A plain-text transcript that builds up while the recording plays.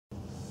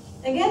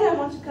again, I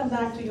want to come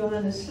back to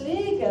Johannes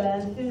Schlegel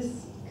and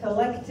his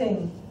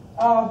collecting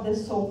of the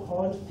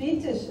so-called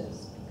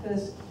fetishes,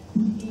 because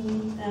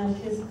he and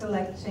his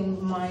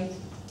collecting might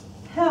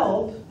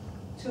help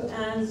to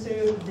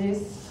answer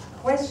this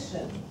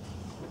question.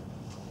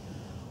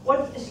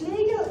 What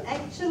Schlegel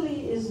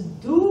actually is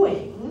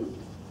doing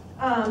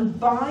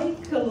by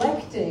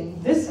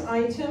collecting this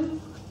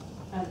item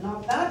and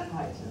not that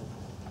item.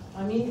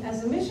 I mean,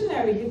 as a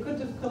missionary, he could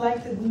have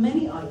collected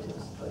many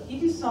items, but he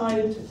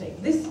decided to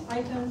take this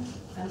item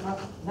and not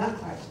that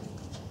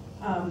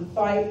item.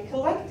 By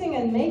collecting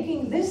and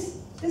making this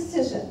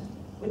decision,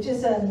 which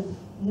is a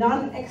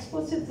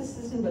non-explicit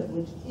decision, but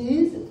which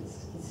is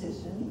a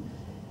decision,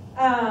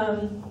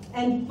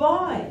 and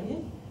by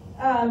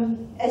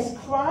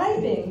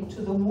ascribing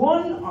to the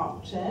one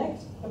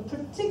object a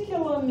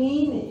particular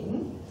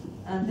meaning,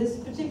 and this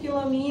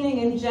particular meaning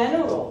in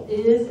general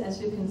is, as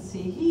you can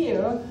see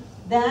here,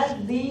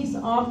 that these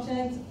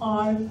objects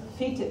are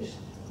fetish,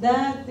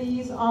 that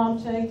these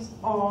objects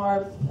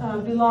are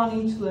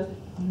belonging to a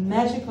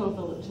magical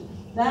religion,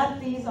 that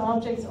these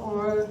objects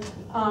are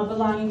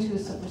belonging to a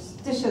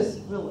superstitious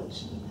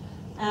religion.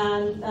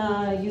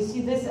 And you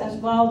see this as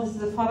well. This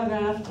is a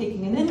photograph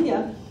taken in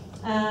India,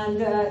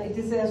 and it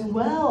is as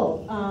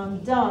well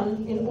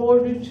done in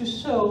order to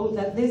show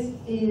that this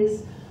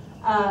is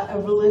a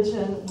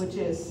religion which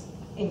is,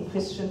 in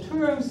Christian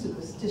terms,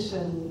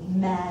 superstition,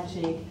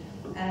 magic,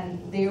 and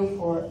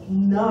therefore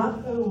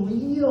not a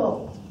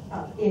real,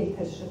 in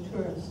Christian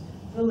terms,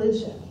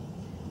 religion.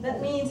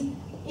 That means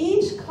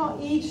each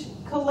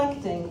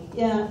collecting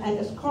and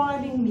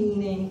ascribing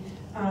meaning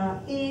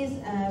is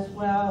as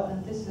well,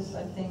 and this is,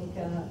 I think,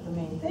 the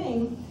main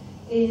thing,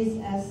 is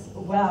as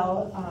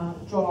well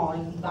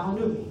drawing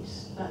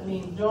boundaries. That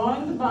means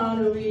drawing the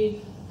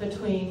boundary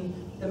between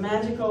the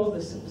magical,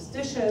 the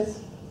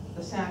superstitious,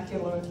 the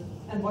secular,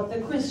 and what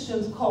the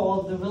Christians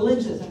call the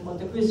religious. And what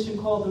the Christian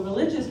call the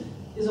religious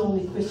is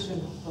only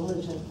Christian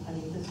religion. I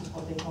mean, this is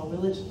what they call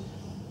religion.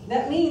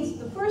 That means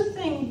the first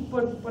thing,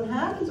 what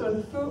happens,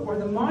 or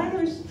the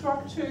minor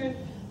structural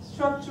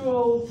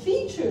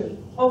feature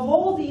of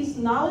all these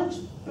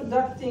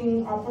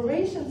knowledge-producing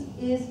operations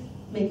is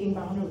making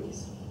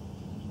boundaries.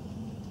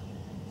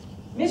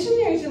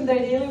 Missionaries in their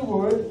daily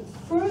work,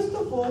 first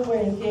of all, were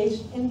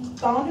engaged in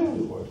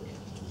boundary work.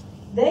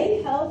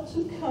 They helped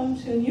to come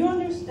to a new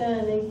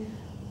understanding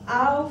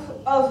of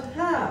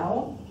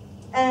how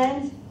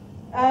and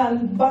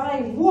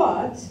by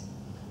what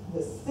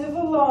the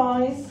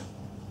civilized,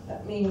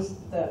 that means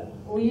the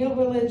real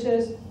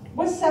religious,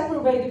 was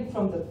separated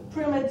from the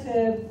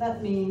primitive,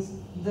 that means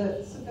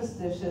the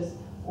superstitious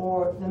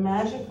or the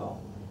magical.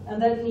 And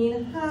that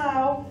means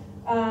how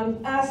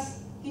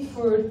us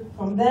differed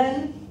from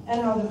then,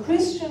 and how the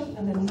Christian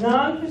and the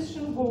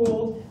non-Christian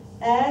world,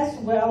 as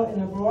well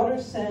in a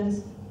broader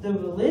sense, the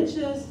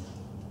religious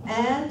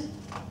and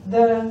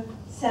the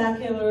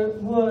secular,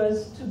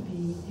 was to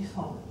be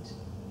defined.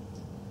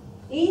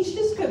 Each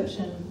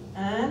description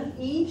and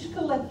each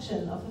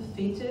collection of a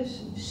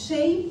fetish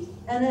shaped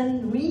and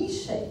then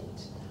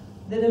reshaped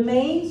the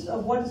domains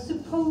of what is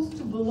supposed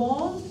to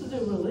belong to the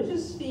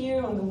religious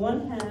sphere on the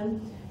one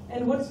hand,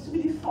 and what is to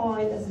be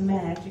defined as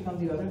magic on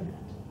the other hand.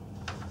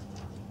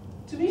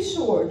 To be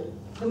short,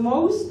 the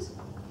most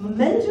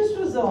momentous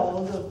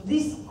result of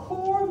these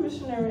core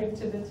missionary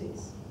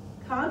activities,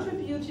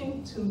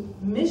 contributing to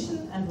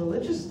mission and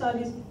religious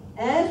studies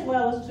as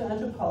well as to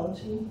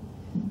anthropology,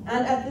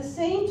 and at the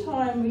same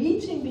time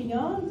reaching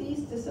beyond these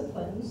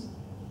disciplines,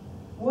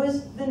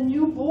 was the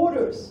new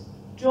borders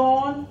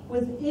drawn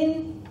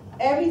within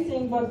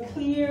everything but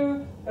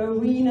clear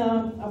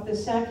arena of the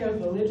secular,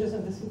 religious,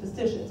 and the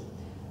superstitious.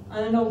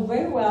 And I know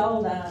very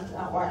well that,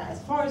 or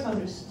as far as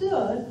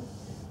understood,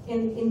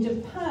 in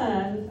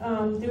Japan,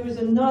 there is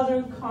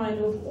another kind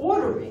of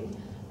ordering,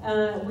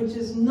 which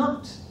is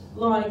not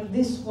like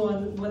this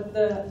one, what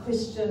the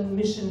Christian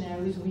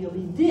missionaries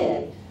really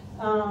did.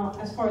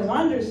 As far as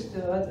I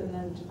understood, and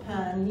in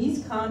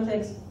Japanese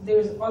context, there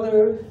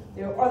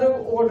are other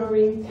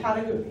ordering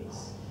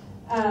categories.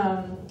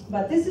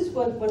 But this is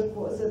what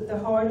was at the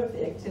heart of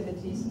the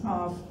activities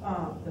of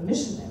the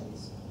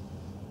missionaries.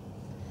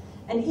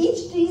 And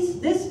each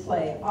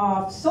display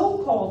of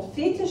so-called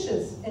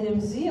fetishes in a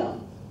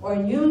museum or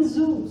in human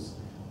zoos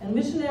and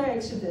missionary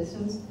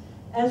exhibitions,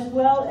 as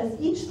well as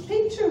each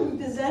picture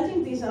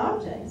representing these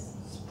objects,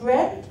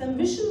 spread the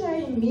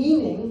missionary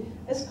meaning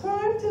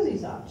ascribed to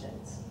these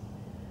objects.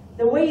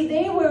 The way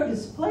they were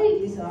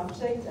displayed, these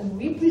objects, and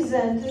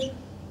represented,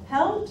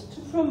 helped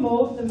to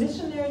promote the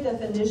missionary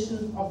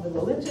definition of the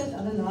religious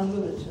and the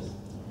non-religious,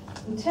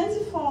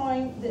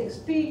 intensifying the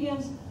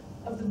experience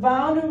of the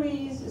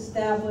boundaries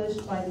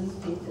established by these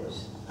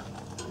fetishes,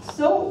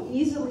 so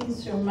easily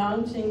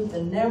surmounting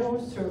the narrow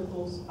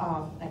circles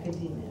of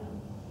academia.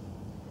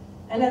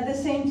 And at the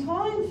same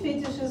time,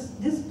 fetishes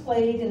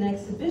displayed in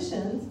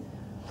exhibitions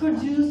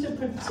produced a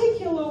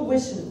particular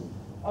vision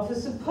of a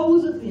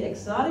supposedly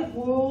exotic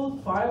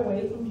world far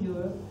away from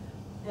Europe,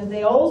 and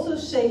they also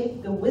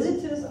shaped the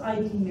visitors'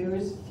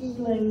 ideas,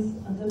 feelings,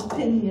 and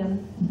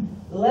opinion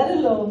let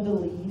alone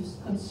beliefs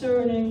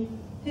concerning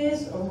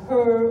his or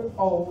her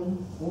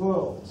own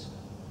world.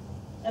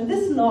 And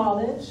this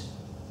knowledge,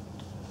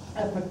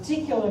 a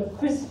particular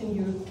Christian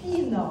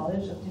European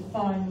knowledge of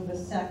defining the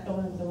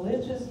secular and the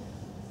religious,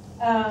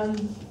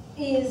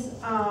 is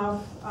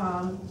of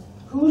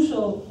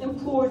crucial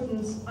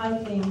importance, I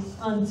think,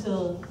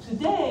 until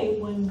today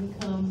when we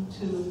come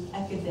to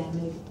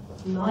academic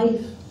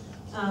life.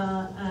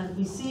 And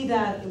we see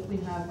that if we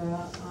have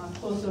a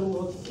closer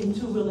look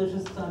into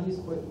religious studies,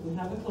 or if we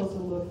have a closer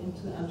look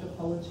into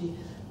anthropology,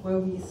 where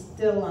we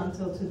still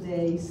until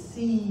today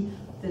see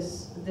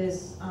this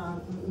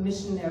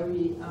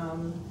missionary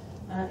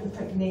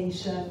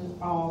impregnation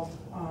of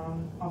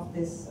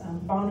this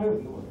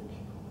boundary work.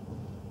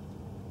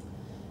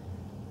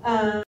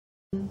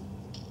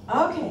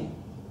 Okay,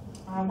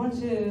 I want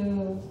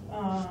to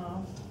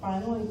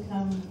finally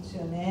come to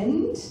an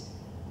end,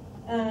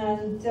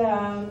 and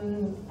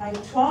I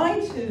try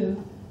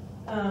to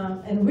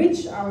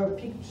enrich our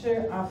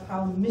picture of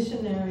how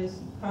missionaries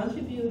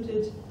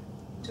contributed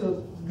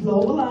to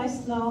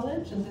globalized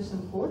knowledge, and this is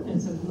important,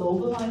 it's a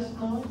globalized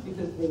knowledge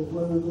because they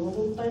were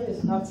global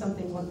players, not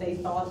something what they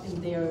thought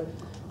in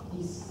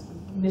these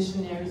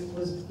missionaries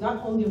was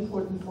not only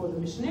important for the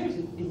missionaries,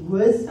 it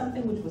was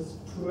something which was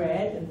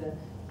spread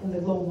in the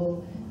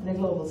global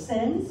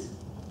sense.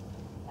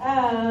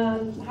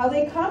 How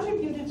they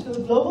contributed to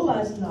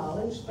globalized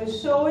knowledge by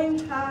showing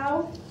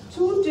how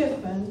two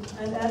different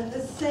and at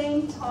the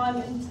same time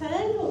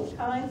entangled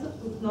kinds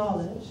of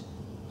knowledge,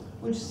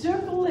 which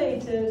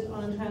circulated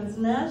on a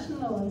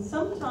transnational and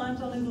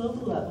sometimes on a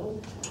global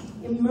level,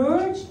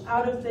 emerged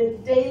out of the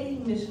daily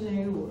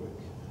missionary work.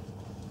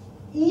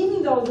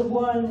 Even though the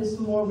one is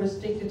more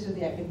restricted to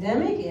the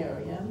academic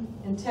area,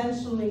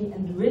 intentionally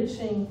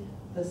enriching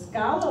the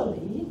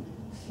scholarly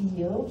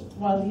field,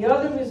 while the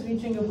other is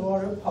reaching a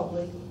broader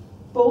public,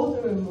 both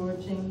are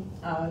emerging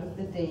out of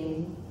the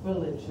daily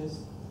religious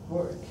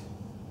work.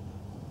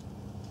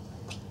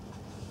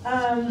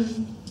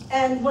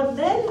 And what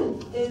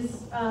then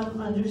is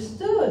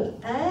understood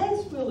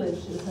as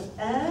religious and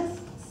as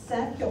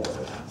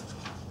secular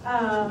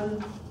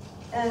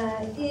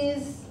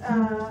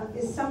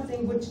is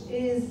something which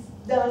is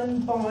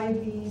done by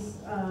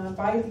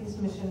these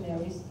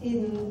missionaries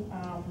in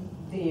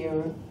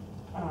their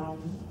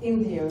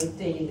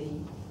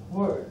daily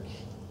work.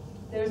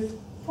 There's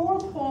 4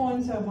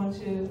 points I want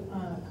to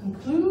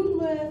conclude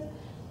with,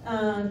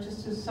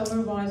 just to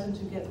summarize and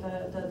to get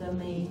the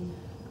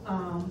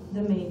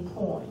main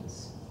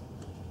points.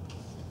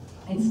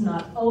 It's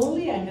not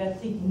only, and I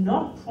think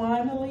not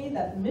primarily,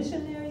 that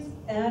missionaries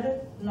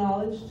added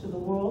knowledge to the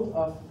world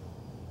of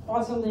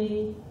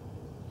botany,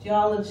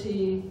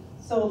 geology,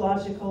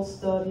 zoological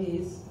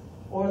studies,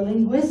 or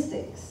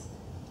linguistics,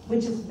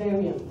 which is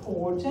very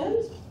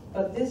important,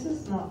 but this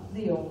is not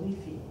the only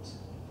field.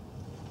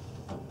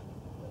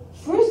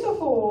 First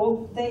of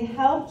all, they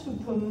help to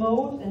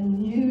promote a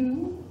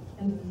new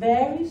and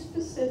very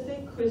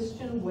specific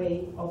Christian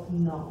way of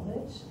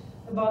knowledge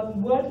about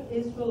what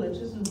is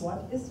religious and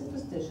what is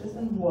superstitious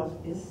and what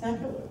is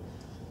secular.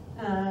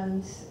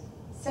 And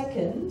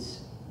second,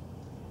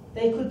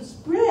 they could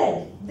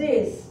spread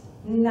this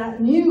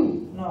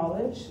new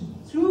knowledge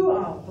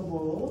throughout the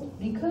world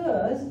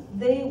because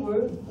they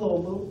were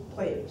global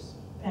players,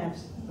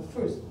 perhaps the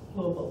first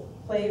global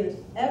players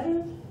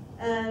ever,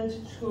 and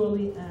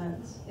surely at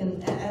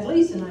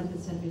least in the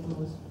 19th century the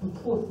most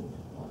important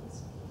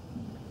ones.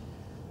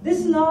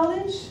 This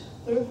knowledge,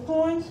 third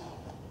point,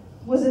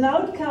 was an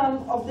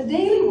outcome of the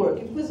daily work.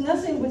 It was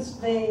nothing which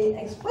they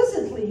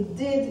explicitly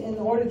did in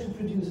order to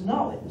produce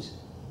knowledge.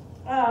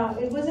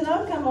 It was an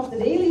outcome of the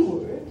daily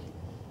work,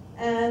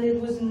 and it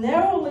was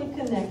narrowly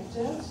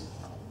connected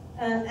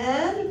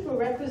and a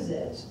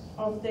prerequisite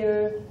of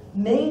their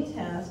main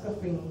task of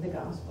bringing the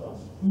gospel,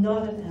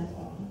 not an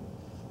add-on.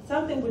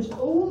 Something which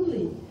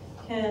only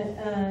can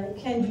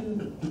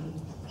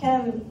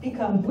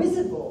become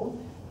visible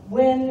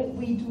when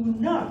we do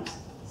not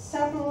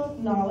separate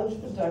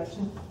knowledge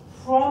production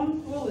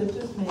from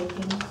religious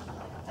making,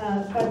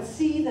 but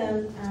see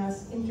them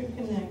as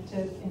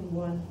interconnected in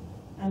one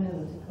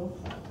analytical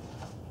frame.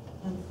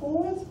 And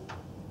fourth,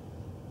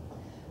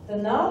 the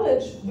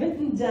knowledge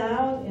written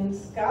down in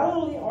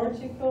scholarly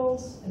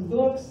articles and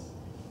books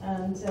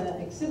and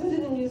exhibited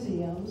in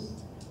museums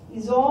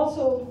is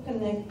also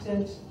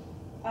connected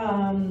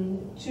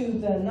to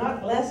the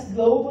not less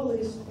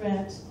globally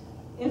spread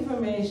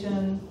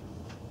information,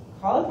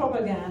 called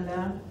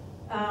propaganda,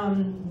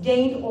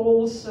 gained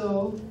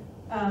also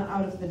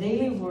out of the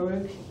daily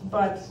work,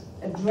 but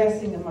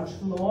addressing a much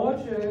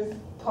larger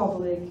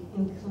public,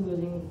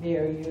 including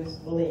various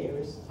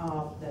layers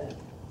of the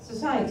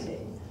society.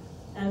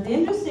 And the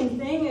interesting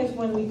thing is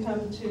when we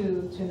come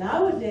to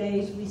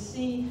nowadays, we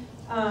see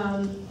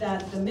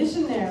that the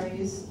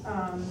missionaries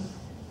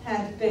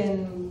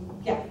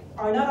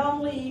are not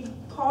only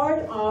part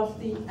of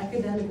the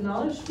academic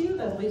knowledge field,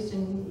 at least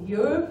in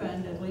Europe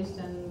and at least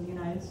in the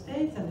United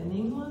States and in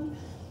England,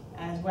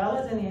 as well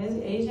as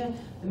in Asia.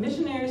 The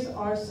missionaries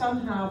are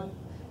somehow,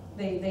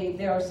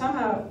 they are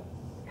somehow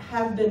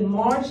have been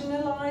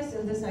marginalized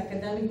in this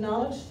academic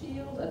knowledge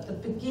field at the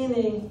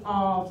beginning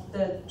of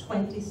the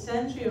 20th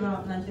century,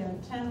 around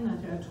 1910,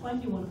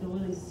 1920. One can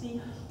really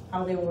see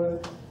how they were,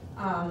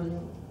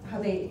 how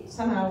they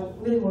somehow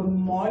really were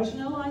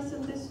marginalized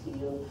in this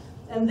field.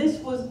 And this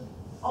was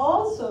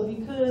also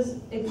because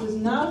it was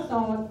now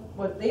thought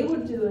what they were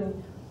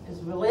doing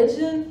is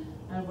religion,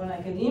 and what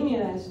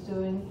academia is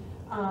doing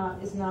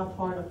is now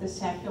part of the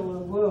secular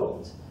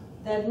world.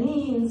 That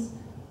means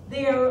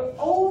their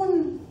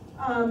own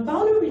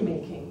boundary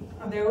making,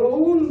 their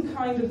own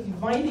kind of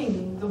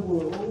dividing the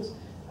world,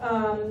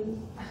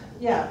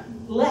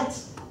 led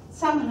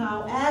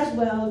somehow as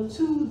well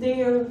to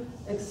their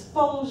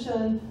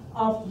expulsion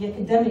of the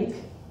academic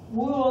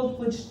world,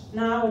 which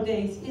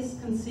nowadays is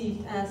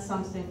conceived as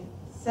something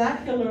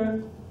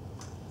secular,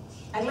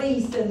 at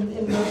least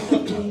in most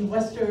of the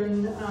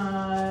Western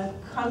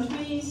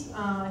countries.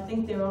 I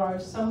think there are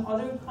some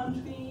other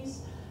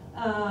countries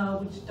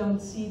which don't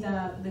see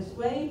that this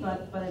way,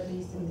 but at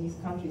least in these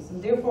countries.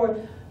 And therefore,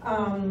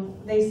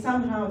 they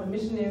somehow, the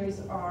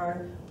missionaries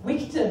are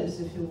victims,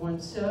 if you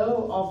want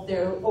so, of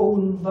their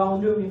own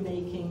boundary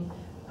making,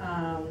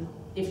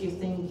 if you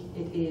think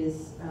it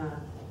is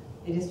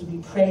to be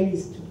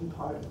praised to be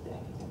part of the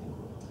academic